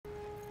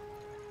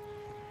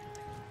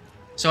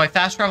So I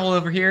fast traveled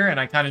over here, and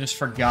I kind of just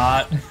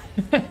forgot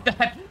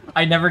that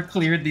I never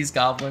cleared these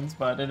goblins,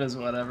 but it is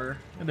whatever.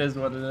 It is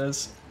what it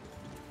is.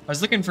 I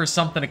was looking for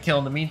something to kill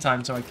in the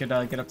meantime so I could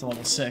get up to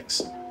level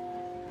 6.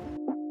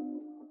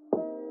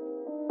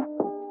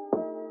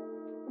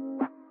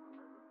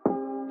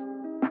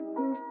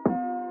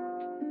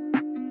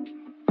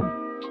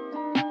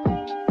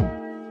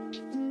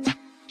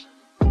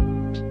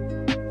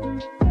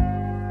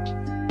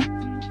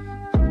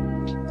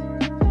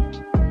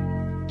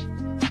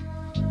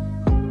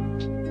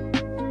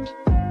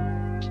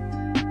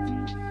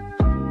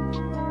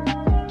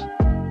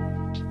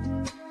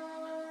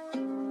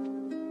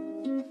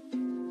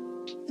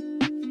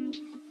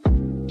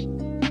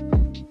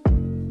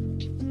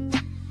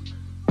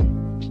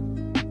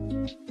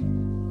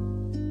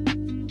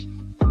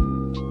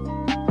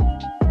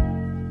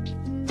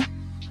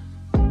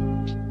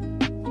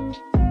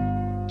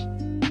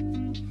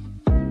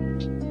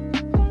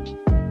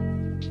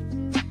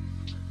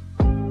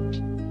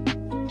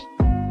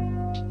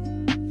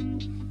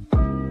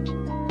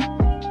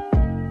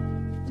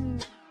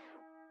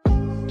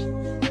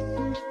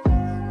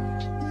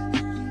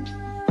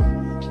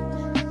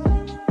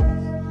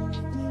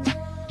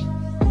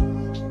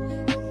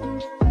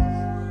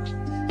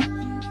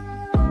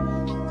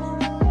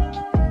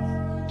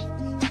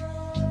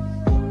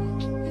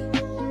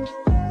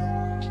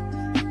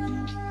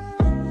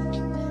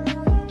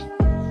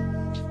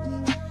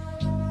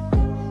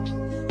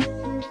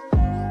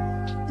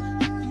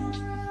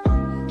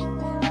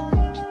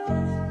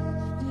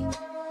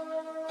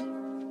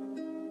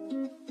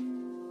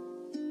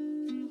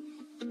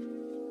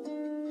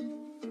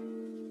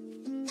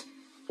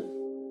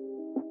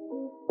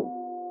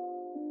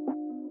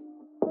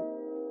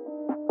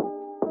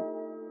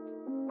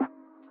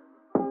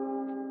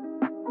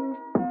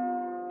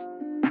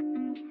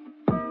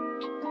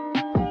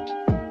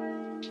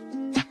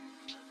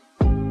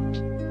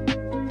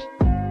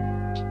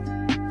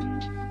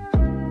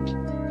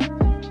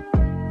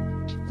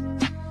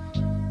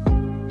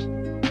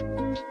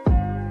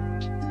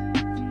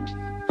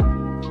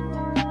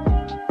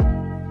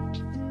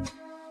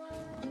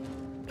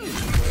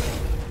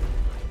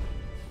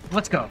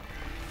 Let's go.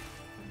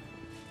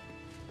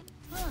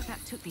 Oh,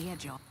 that took the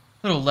edge off.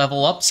 Little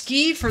level up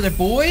ski for the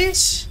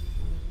boys.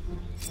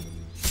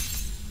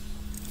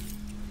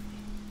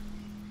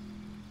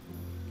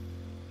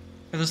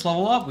 For this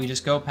level up, we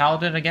just go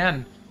Paladin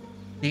again.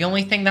 The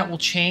only thing that will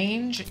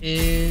change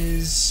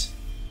is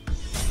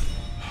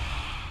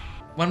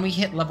when we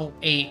hit level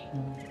 8,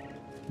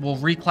 we'll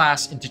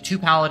reclass into 2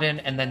 Paladin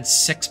and then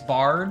 6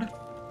 Bard,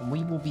 and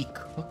we will be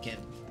cooking.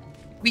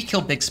 We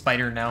kill Big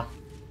Spider now.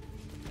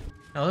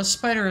 Now, this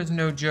spider is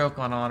no joke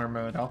on honor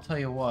mode, I'll tell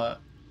you what.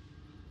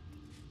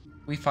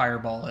 We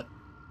fireball it.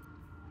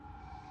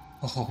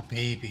 Oh,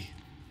 baby.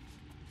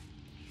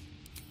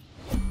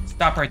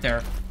 Stop right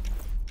there.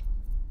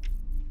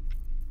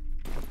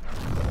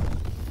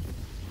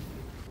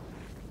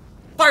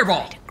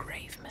 Fireball! Made a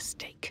grave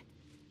mistake.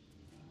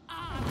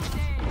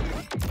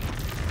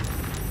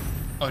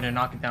 Oh, did it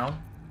knock it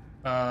down?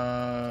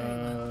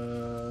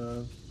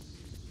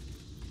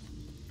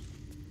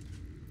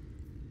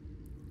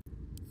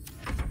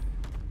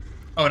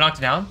 Oh, it knocked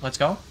it down? Let's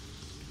go.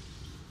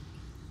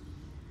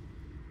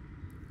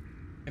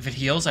 If it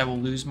heals, I will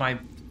lose my...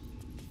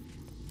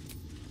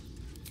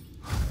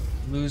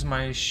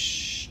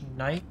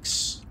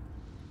 Schnikes.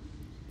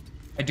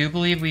 I do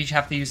believe we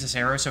have to use this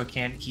arrow so it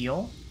can't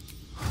heal.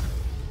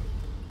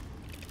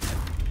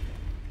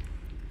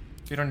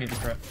 We don't need to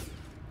crit.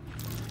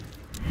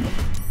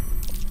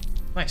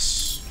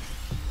 Nice.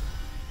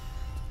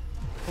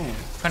 Oh,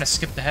 kind of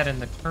skipped ahead in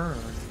the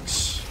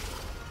turns.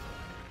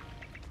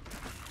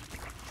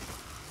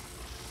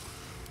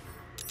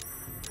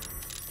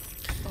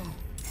 Oh,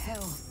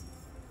 hell.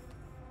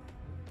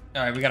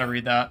 Alright, we gotta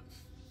read that.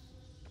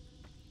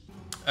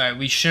 Alright,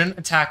 we shouldn't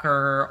attack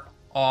our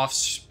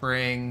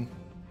offspring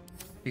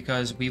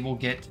because we will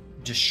get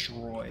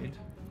destroyed.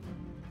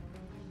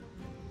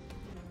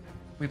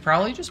 We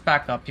probably just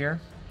back up here.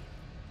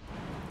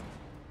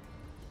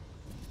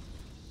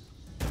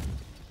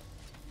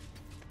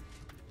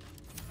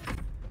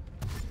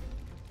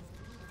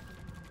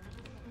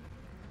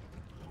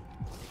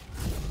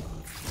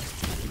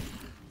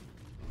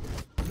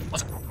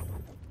 Let's go.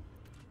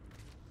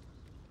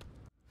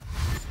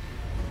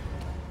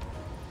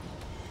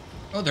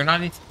 Oh, they're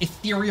not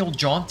ethereal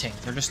jaunting.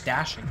 They're just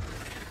dashing.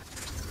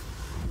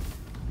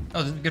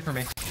 Oh, this is good for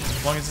me.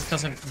 As long as this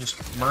doesn't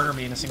just murder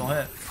me in a single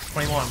hit.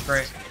 21,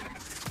 great.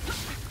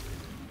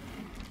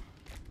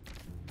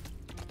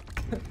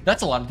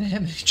 That's a lot of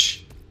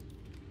damage.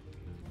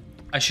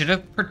 I should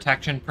have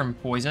protection from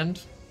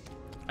poisoned.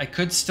 I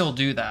could still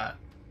do that.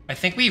 I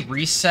think we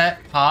reset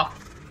pop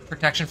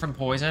protection from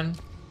poison.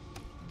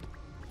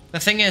 The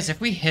thing is,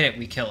 if we hit it,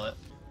 we kill it.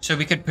 So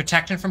we could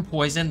protection from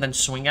poison, then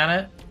swing at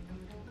it.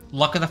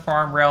 Luck of the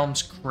Farm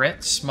Realms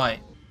crit smite.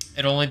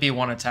 It'll only be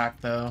 1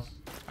 attack though.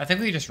 I think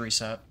we just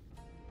reset.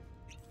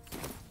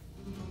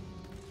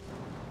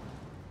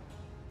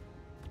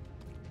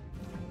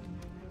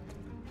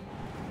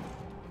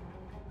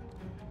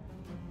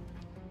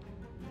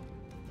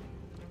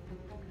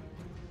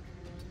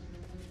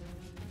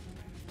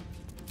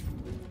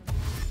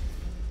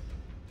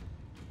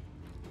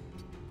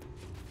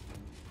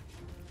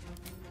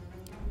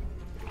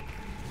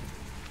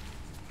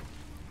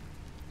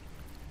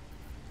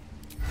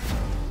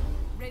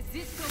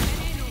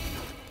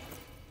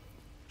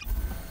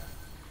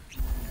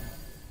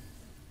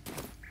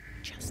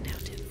 Just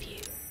out of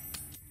view.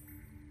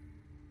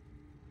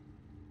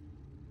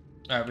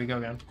 Alright, we go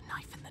again. A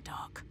knife in the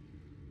dark.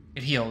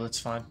 It healed, it's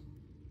fine.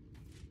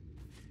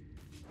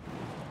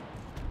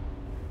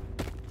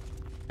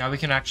 Now we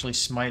can actually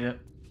smite it.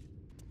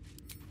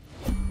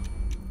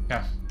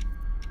 Okay.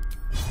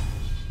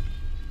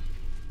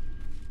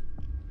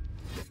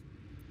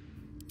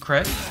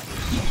 Crit.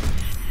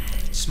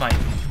 Smite.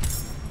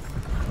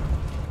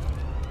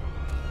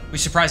 We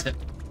surprised it.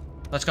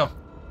 Let's go.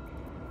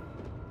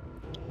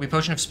 We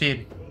potion of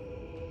speed.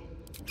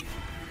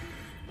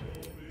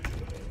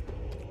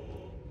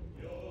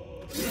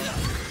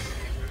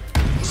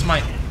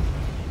 Smite.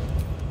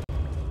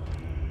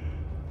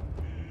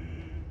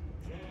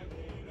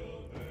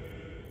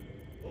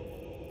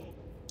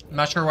 I'm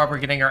not sure why we're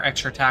getting our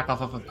extra attack off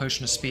of a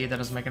potion of speed. That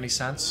doesn't make any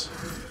sense.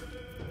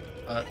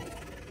 But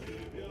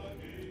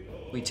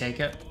we take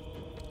it.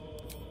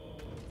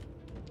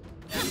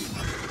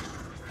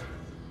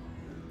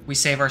 We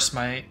save our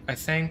smite, I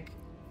think.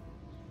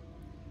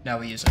 No,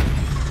 we use it.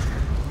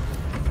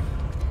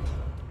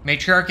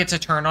 Matriarch gets a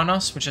turn on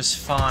us, which is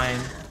fine.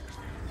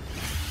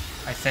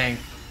 I think.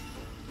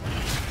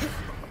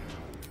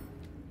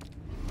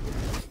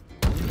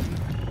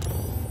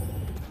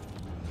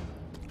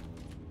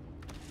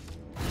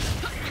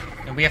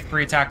 And we have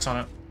 3 attacks on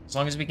it. As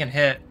long as we can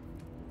hit,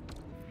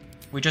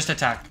 we just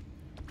attack.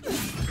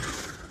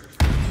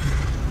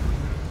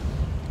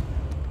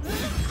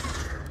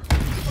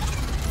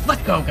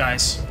 Let go,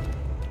 guys.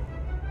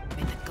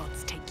 May the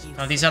gods take you.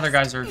 No, these other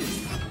guys are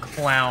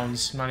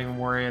clowns. I'm not even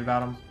worried about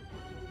them.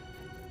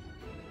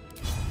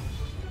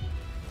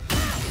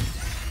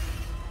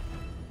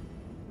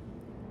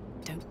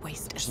 Don't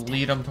waste a Just step.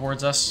 lead them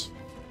towards us.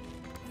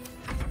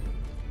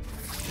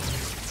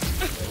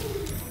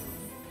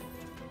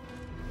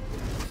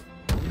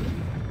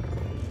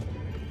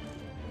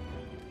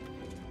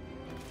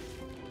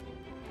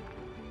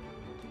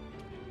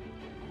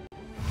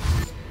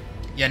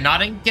 Yeah,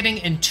 not getting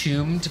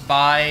entombed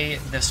by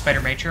the Spider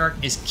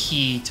Matriarch is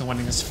key to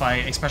winning this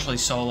fight, especially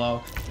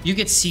solo. You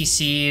get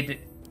CC'd,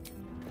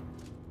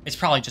 it's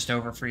probably just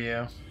over for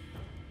you.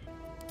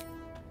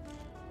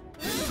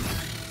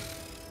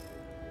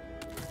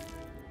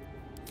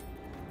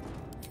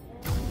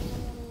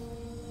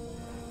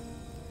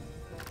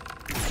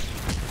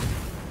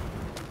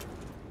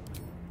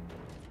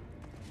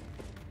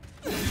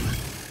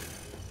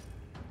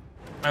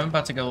 I'm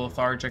about to go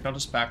lethargic. I'll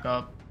just back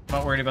up. I'm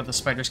not worried about the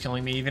spiders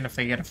killing me, even if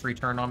they get a free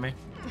turn on me.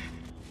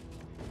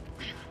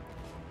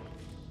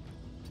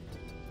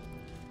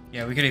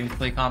 Yeah, we could even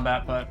play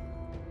combat, but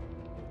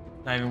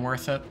not even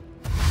worth it.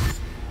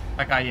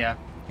 That guy, yeah.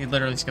 He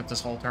literally skipped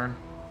this whole turn.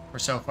 We're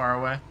so far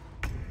away.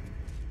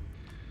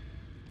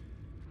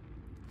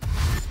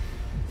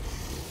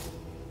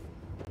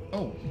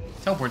 Oh,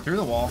 teleport through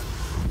the wall.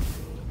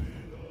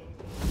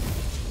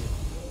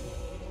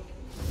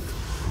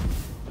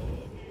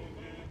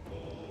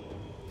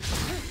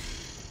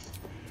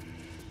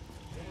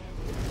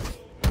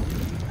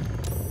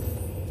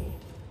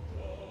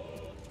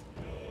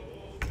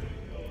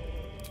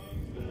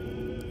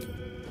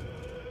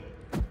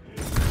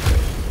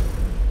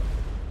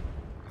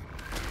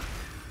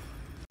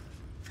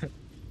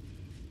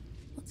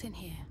 What's in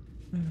here?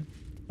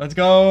 Let's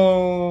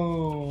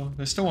go!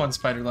 There's still one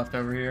spider left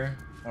over here.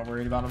 Not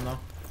worried about him, though.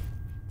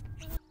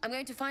 I'm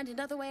going to find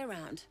another way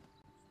around.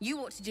 You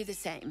ought to do the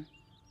same.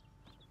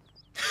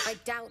 I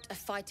doubt a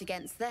fight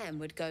against them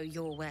would go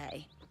your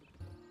way.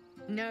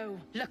 No,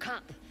 look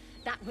up.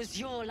 That was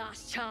your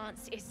last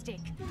chance,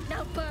 Istik.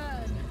 Now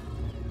burn!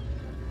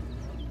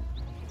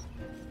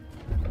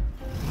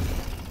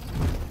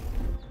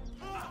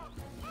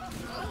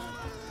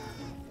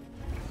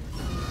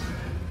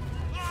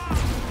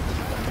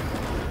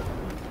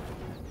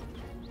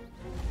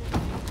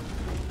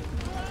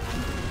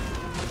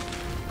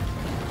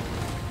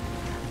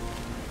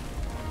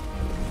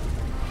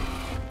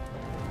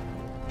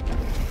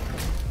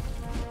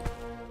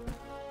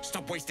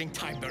 Stop wasting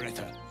time,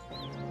 Beretta.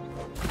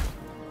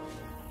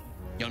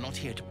 You're not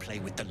here to play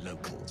with the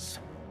locals.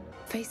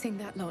 Facing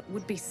that lot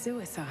would be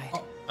suicide.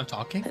 Oh, I'm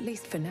talking? At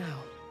least for now.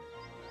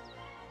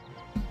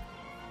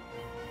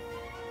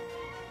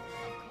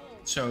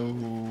 So...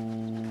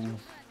 I'm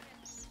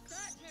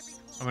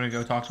gonna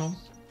go talk to him.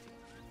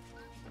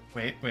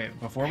 Wait.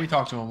 Before we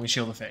talk to him, we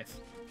shield the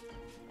faith.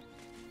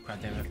 God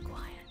damn it.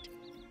 Quiet.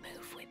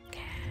 Move with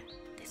care.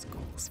 This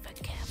calls for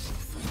careful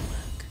footwork.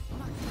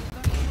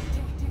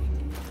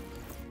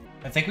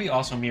 I think we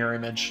also mirror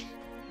image.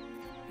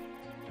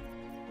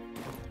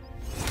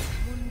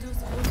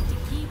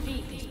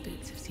 These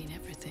boots have seen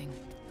everything.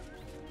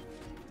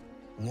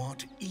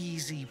 What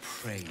easy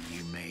prey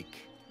you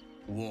make,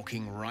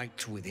 walking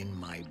right within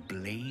my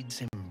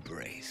blade's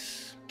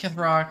embrace.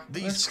 Kithrock,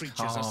 These let's creatures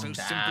are so calm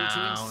simple to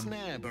down.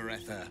 ensnare,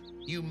 Beretta.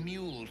 You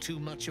mule too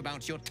much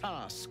about your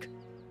task.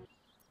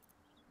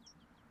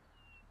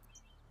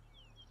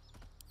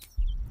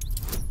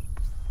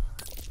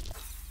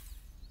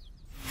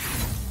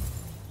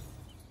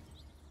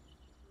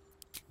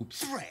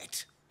 Oops.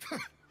 Threat?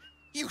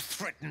 You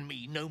threaten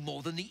me no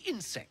more than the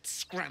insects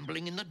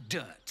scrambling in the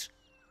dirt.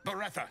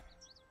 Beretta,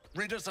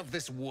 rid us of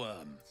this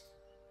worm.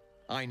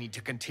 I need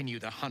to continue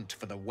the hunt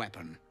for the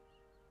weapon.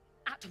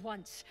 At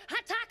once.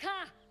 Attack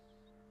her!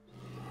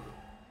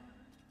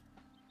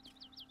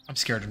 I'm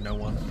scared of no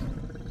one.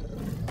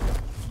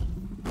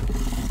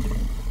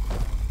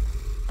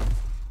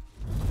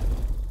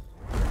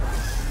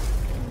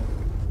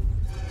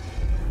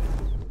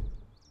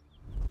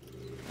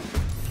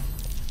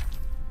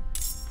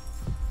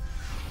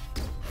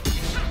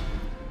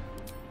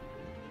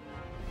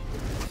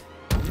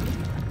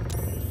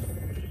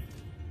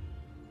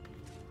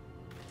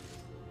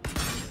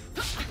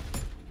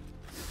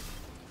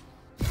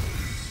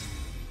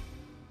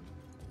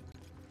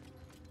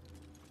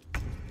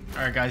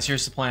 Alright guys,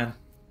 here's the plan.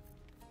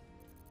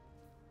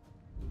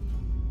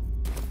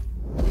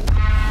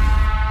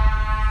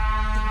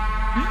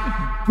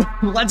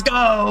 Let's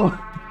go!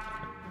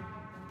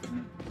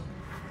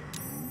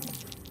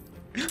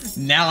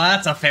 Now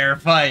that's a fair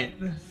fight.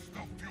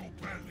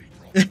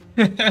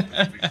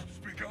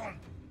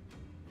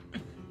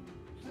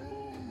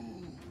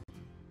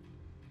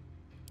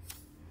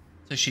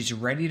 So she's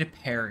ready to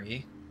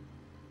parry.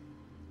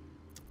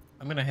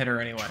 I'm gonna hit her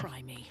anyway.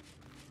 Try me.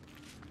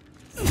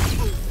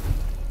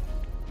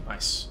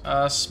 Nice.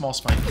 Small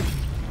spine.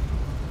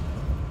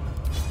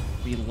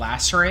 We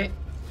lacerate.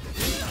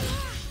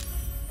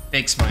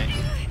 Big smite.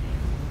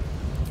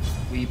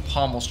 We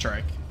pommel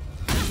strike.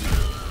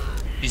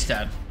 He's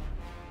dead.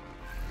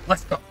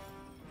 Let's go.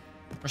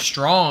 We're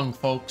strong,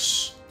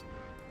 folks.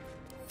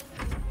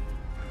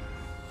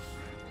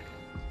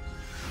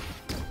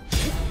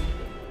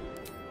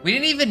 We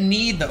didn't even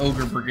need the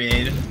Ogre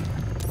Brigade.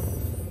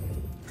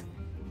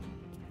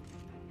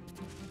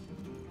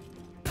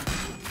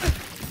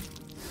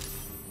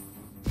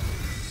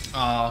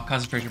 Oh,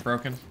 concentration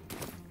broken.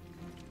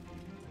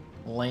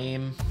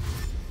 Lame.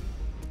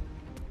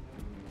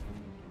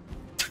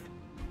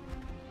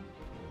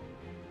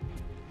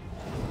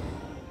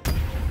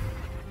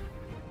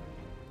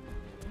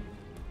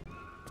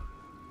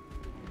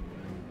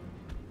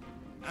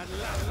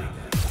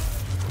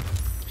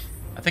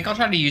 I think I'll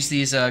try to use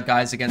these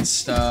guys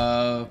against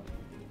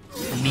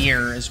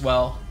Nier as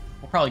well.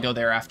 We'll probably go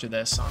there after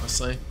this,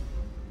 honestly.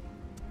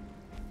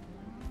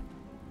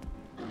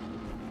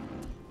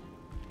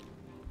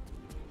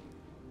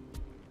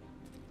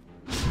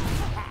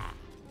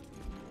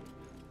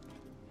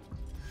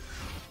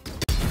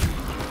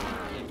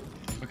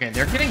 Okay,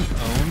 they're getting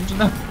owned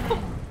though.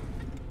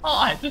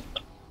 Odd.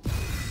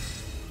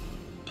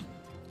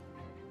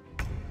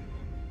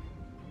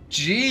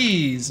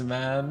 Jeez,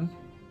 man.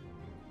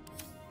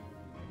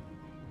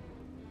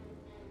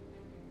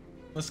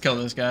 Let's kill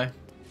this guy.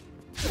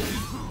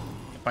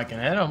 If I can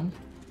hit him.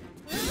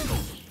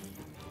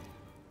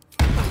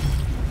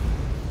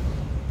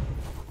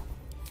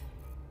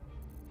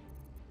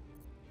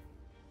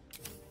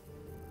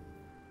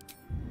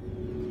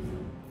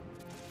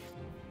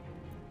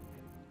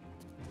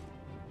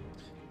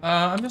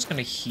 I'm just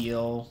gonna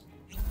heal.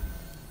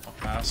 I'll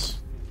pass.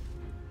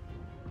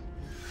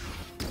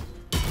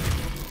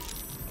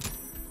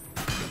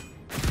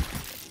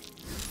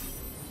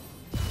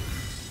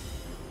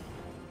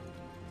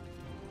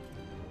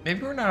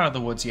 Maybe we're not out of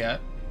the woods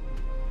yet.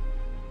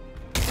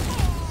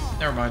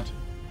 Never mind.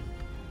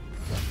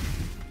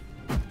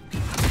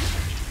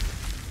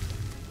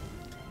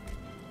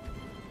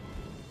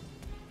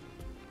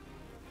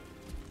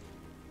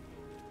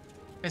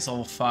 It's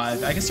level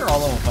 5. I guess they're all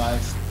level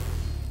 5.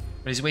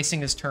 But he's wasting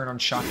his turn on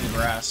Shocking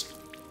Grasp.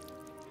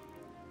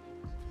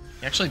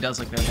 He actually does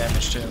like no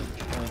damage too.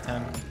 Only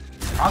 10.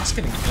 Rock's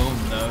getting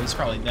owned though. He's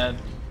probably dead.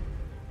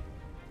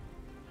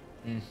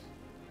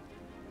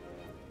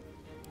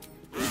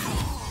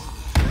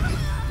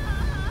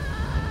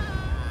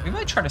 We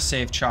might try to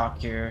save Chalk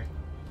here.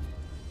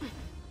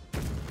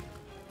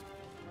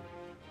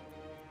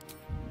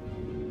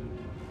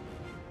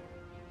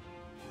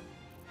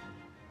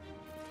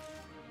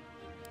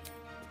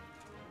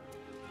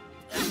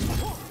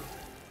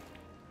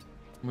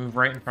 Move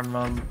right in front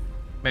of him.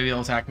 Maybe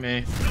he'll attack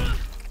me.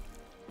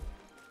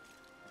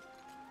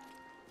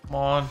 Come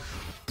on.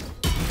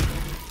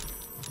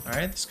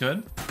 Alright, that's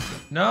good.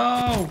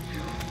 No!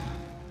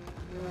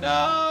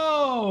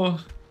 No!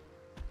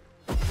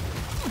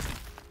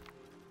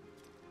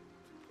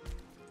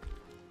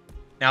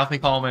 Now if we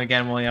call him in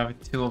again, we'll only have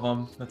 2 of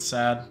them. That's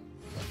sad.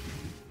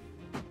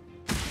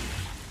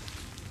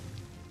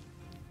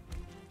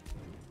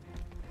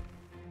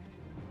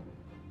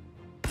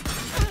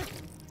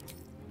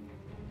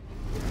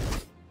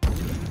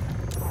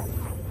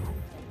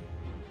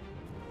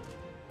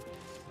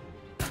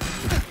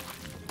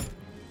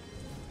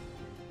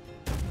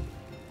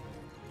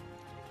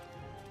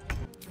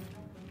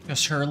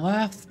 Just her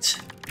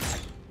left.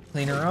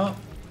 Clean her up.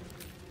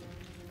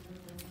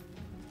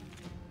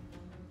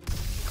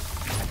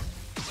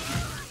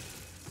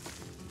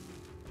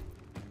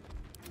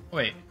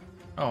 Wait.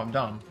 Oh, I'm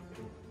dumb.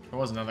 There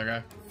was another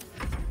guy.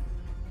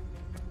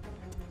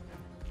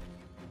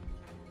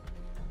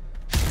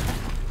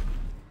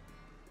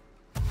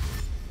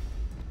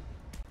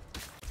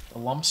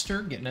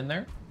 Blumpster getting in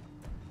there.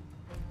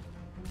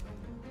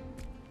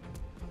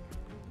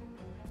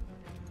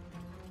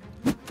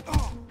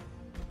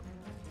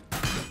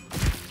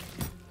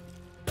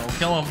 Don't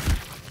kill him.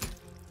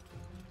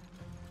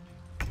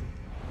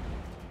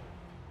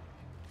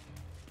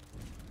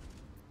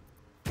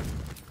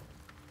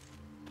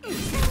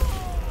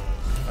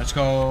 Let's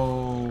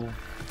go.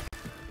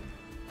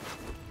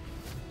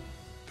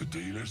 The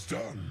deal is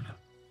done.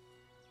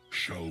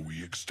 Shall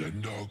we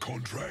extend our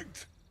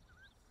contract?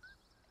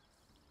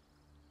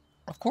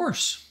 Of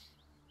course.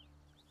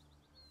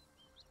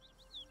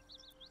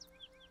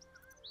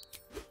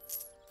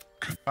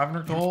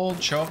 $500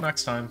 gold. Show up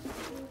next time.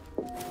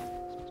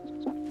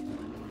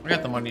 I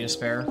got the money to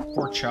spare.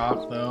 Poor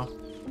Chop, though.